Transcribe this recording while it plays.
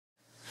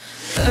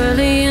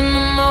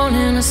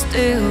I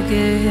still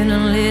get a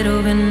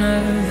little bit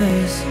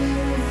nervous.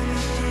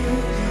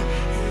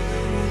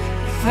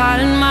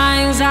 Fighting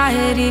my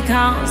anxiety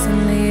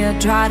constantly, I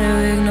try to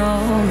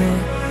ignore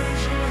it.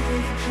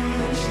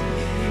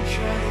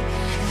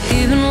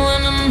 Even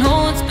when I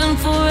know it's been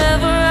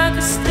forever, I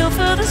can still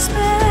feel the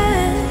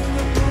spell.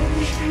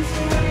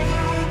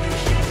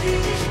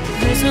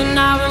 It's when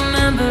I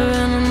remember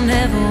and I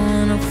never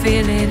wanna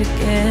feel it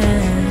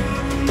again.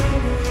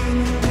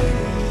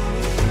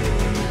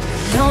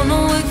 Don't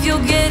know if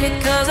you'll get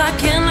it, cause I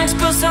can't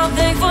express how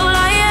thankful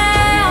I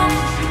am.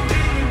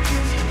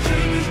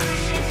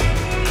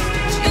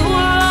 You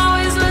were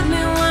always with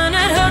me when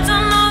it hurts, I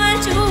know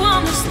that you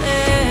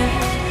understand.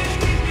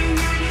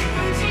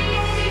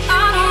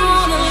 I don't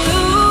wanna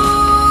lose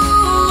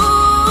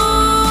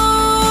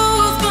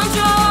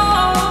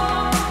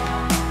control.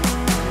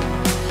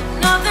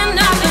 Nothing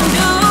I can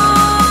do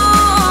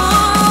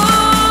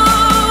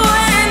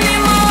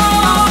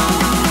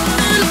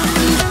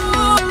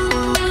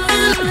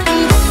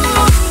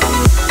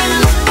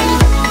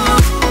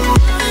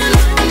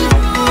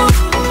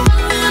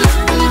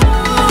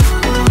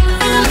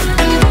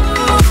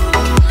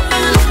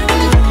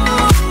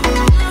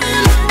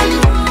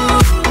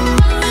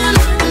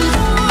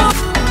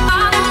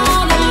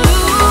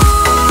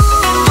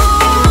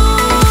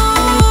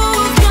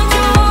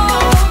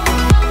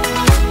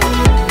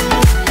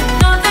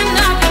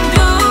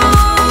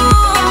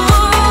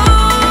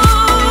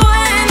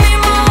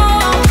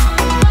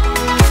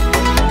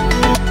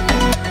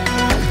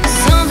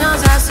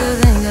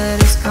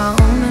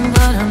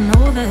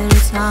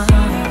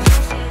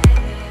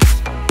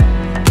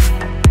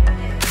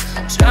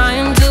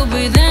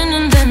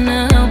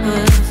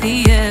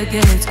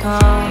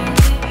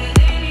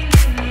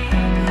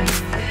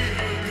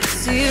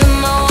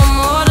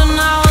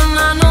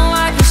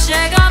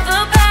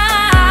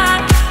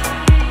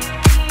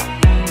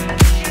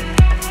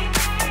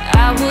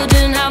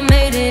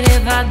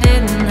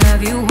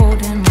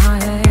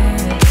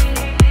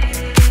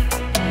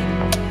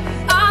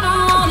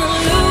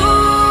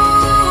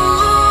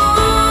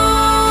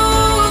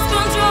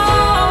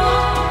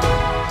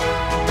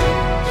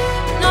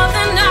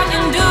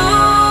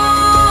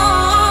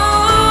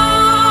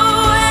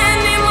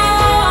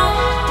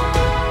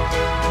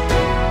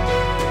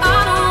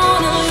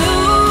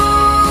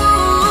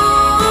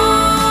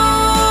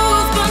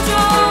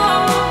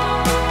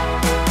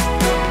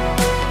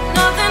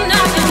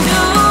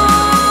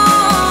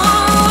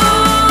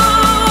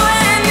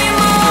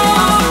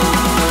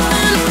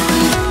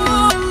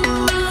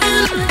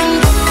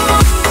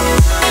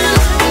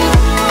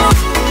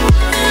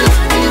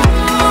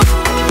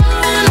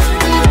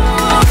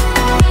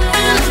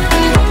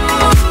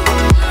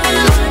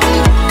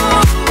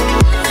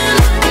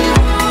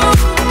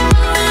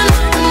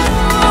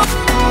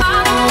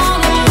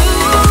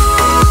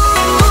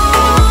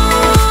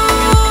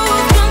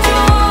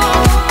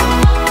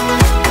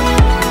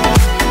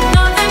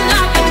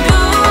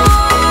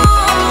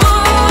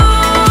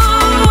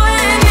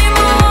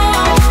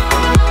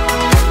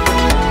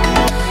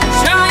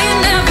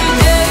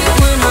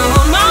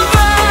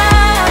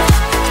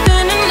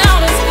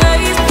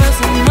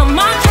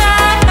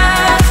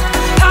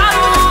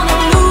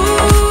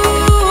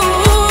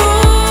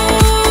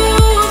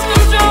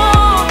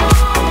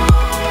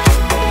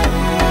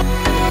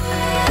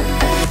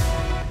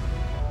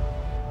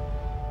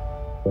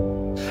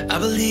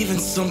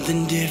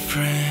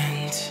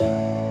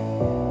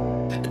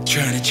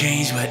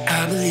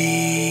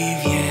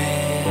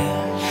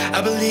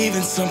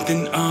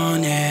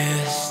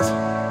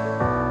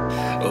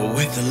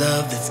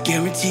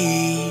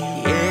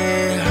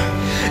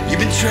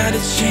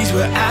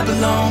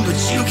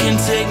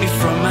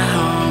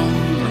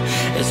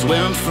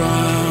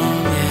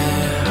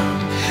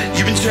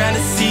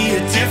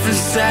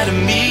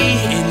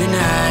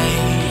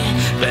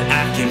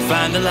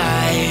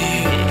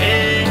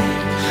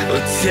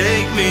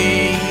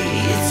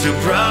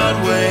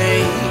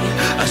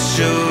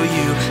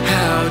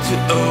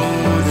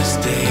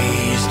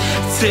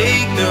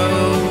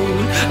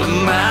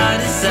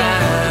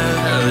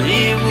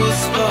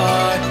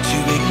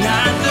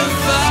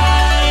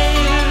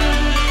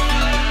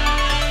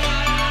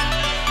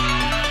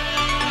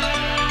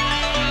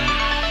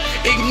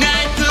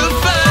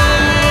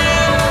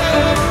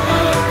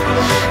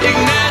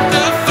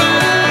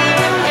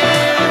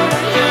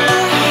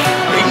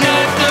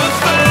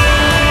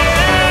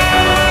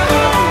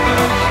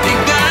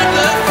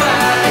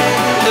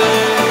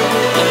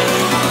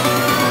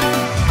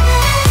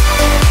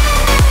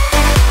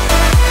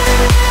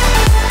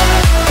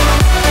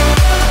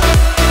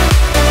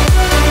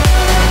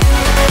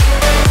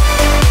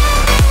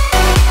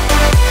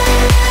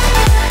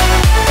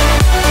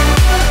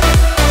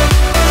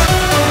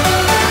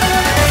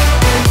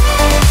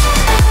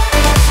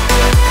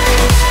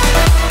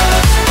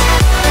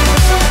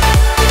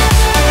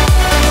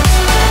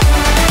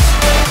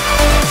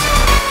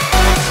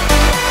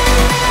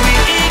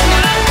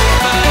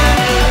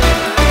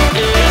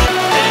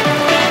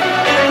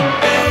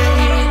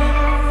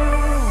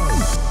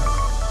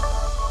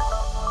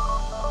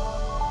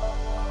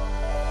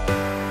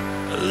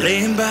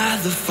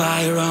the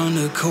fire on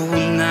a cold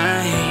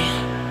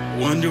night.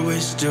 Wonder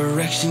which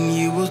direction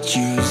you will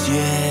choose,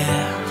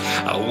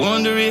 yeah. I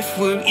wonder if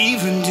we're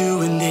even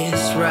doing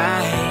this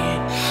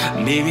right.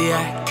 Maybe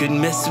I could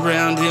mess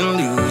around and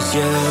lose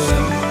you.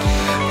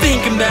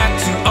 Thinking back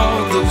to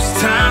all those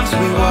times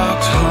we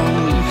walked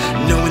home,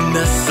 knowing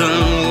the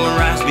sun will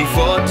rise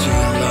before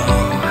too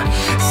long.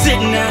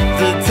 Sitting at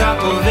the top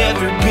of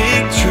every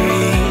big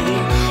tree,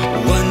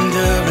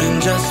 wondering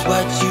just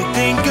what you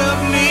think of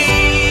me.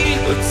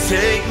 But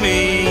take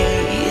me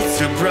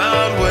to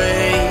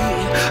Broadway,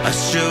 I'll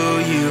show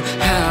you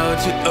how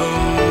to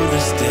own the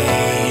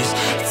stage.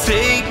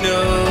 Take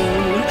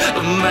note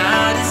of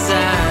my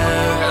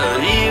desire,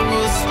 it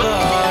will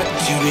spark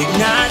to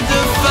ignite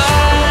the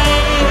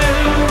fire.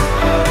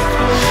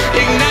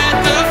 Ignite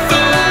the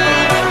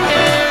fire.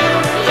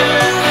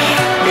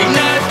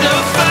 Ignite the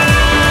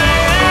fire.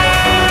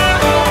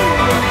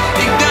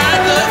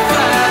 Ignite the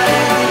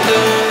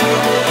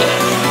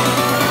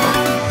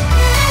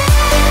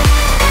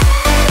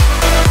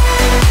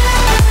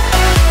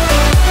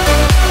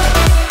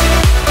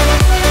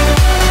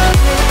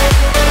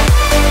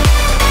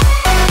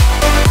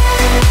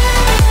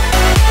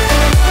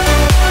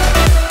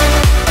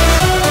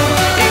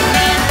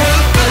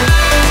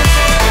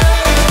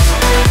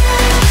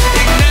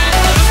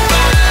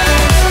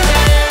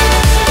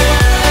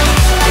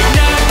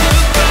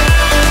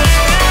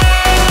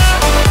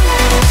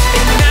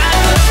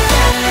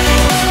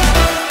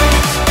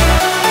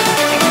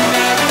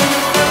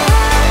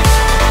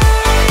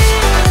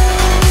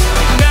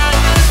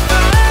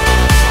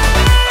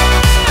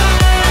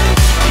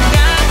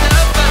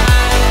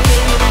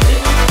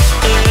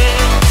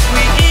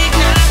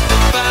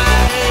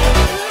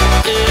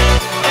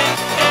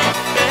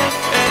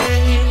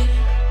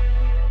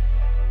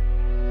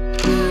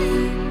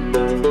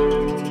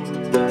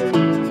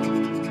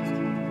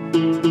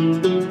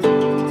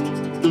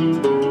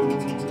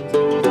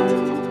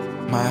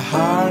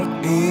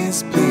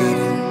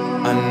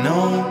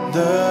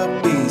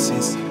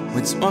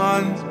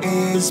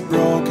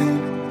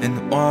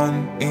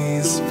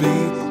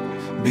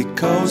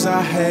Because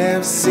I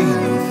have seen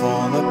you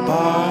fall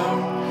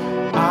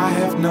apart, I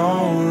have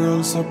no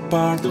rules or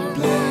part to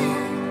play.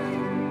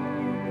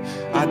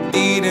 I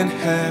didn't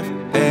have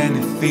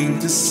anything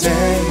to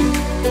say.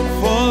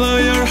 Follow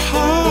your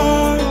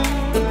heart,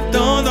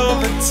 don't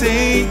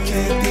overtake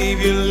it.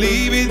 If you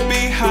leave it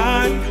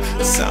behind,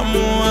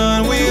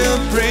 someone will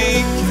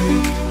break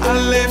you. I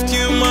left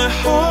you my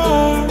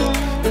heart,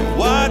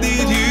 what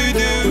did you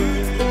do?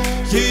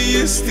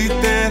 You used it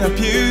and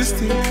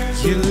abused it.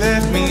 You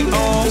left me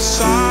all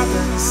sharp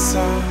and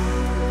soft.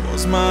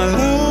 Was my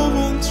love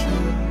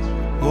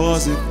untrue?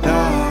 Was it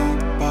that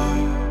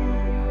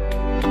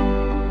bad?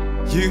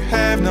 You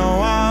have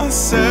no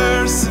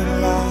answers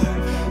in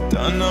life.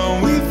 Don't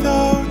know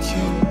without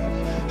you,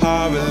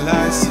 how will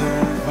I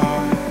survive?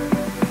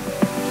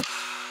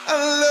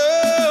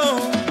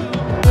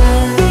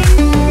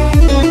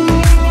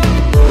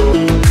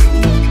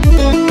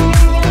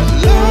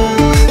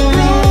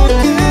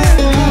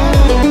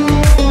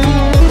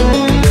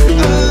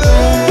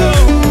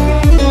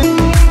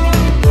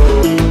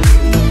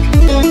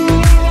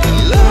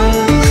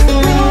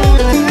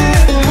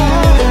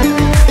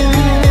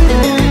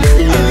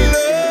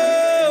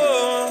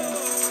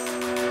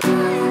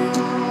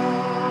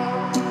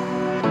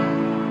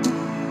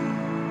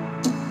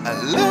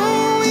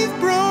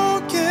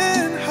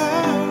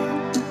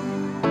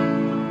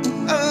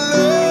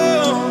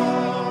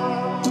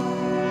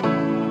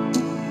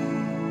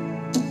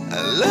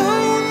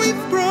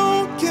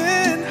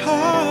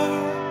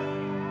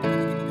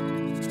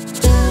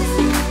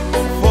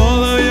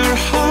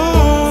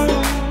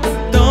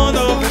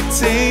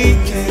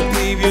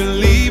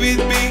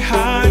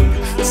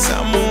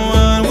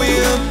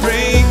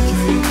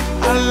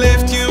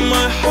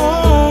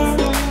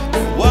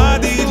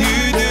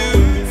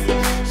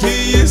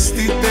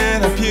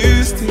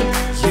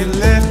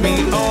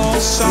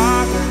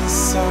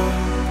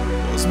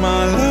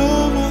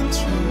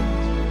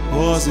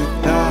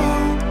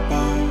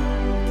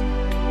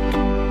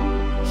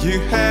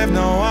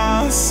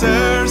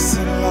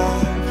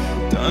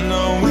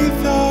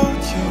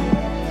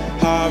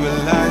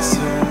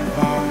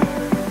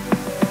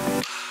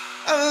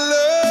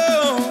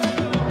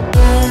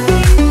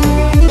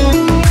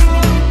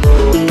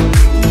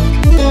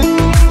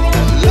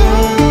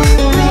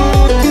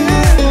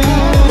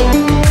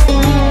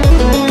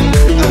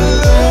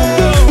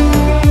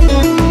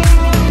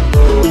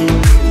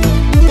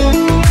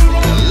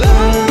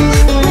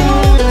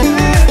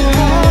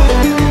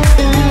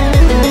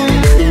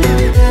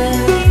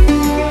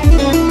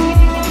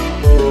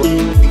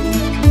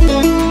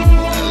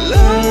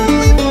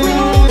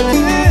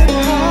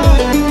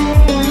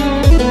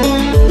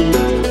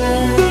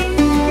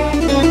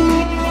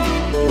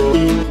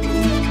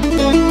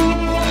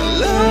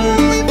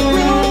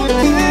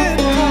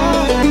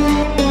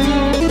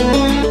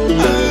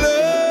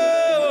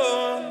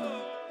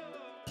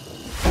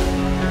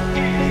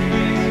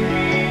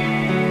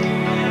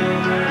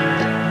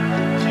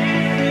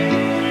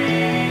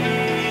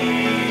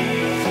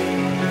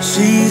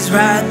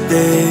 right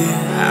there,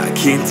 I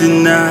can't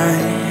deny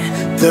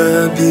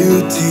the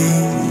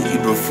beauty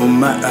before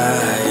my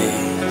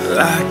eyes.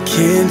 I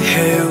can't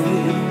help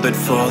but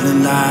fall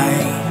in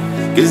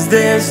line, 'cause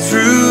there's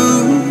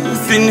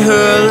truth in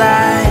her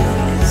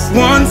lies.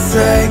 Once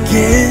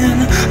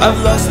again, I've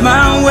lost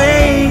my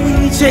way,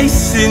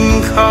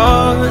 chasing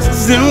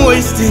cars and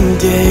wasting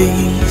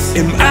days.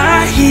 Am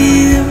I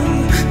here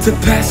to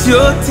pass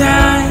your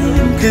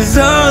time? 'Cause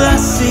all I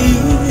see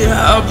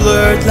are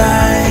blurred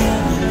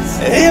lines.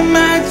 Am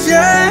I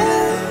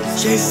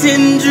just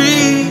chasing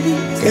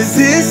dreams? Is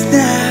this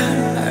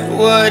not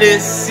what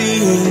it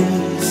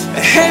seems?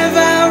 Have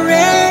I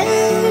read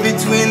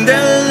between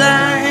the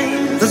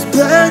lines? Those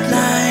blurred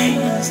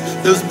lines,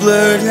 those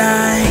blurred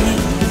lines.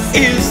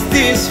 Is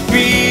this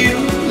real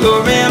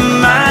or am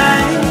I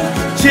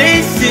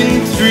chasing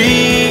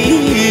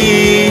dreams?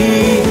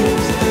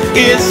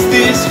 Is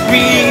this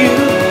real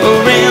or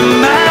am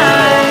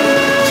I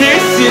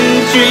chasing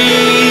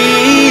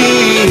dreams?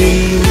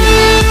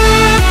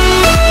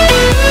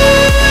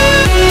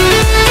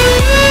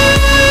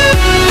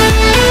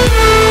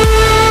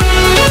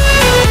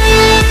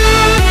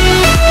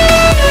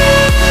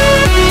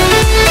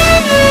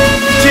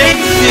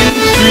 Chasing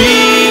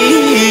dreams.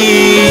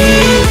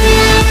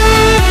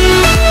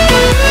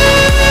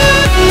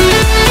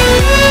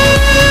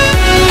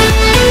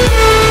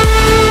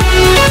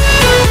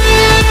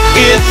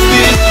 Is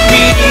this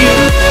real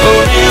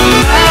or am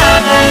I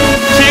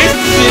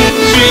chasing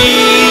dreams?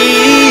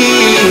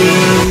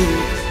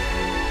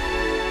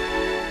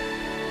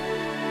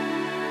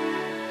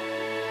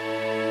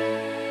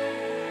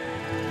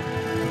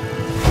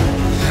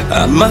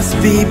 I must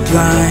be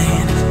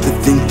blind to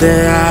think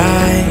that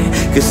I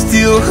could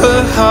steal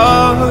her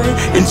heart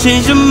and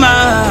change her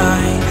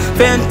mind.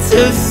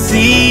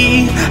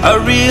 Fantasy, I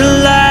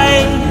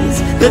realize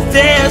that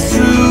there's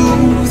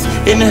truth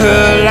in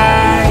her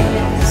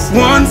lies.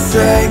 Once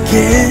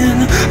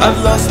again, I've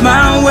lost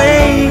my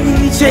way,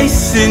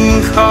 chasing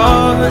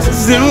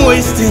cars and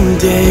wasting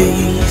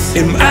days.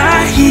 Am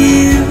I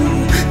here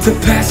to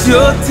pass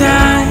your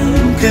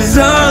time? 'Cause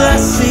all I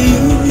see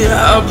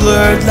are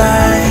blurred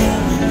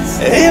lines.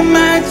 Am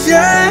I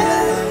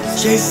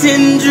just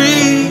chasing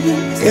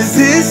dreams? Is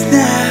this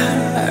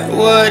not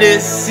what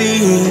it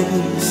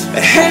seems?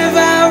 Have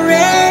I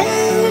read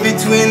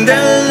between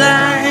the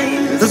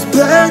lines? Those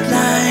blurred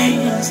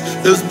lines,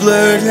 those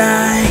blurred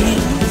lines.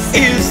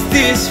 Is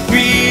this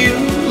real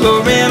or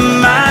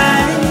am I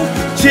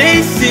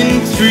chasing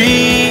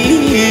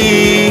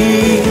dreams?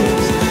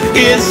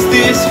 Is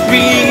this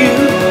real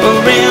or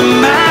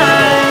am I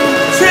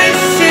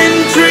chasing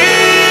dreams?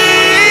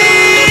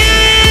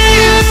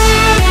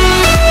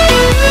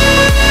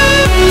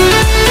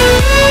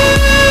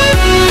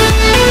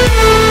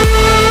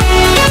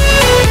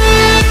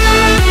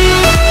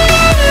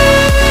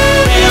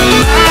 Am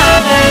I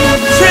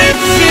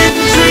chasing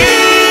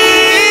dreams?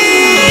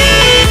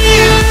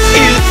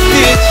 Is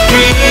this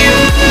real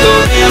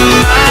or am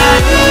I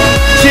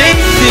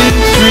chasing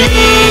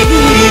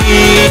dreams?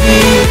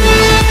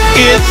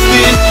 Is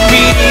this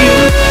real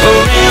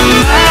or am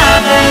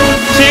I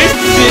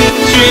chasing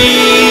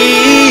dreams?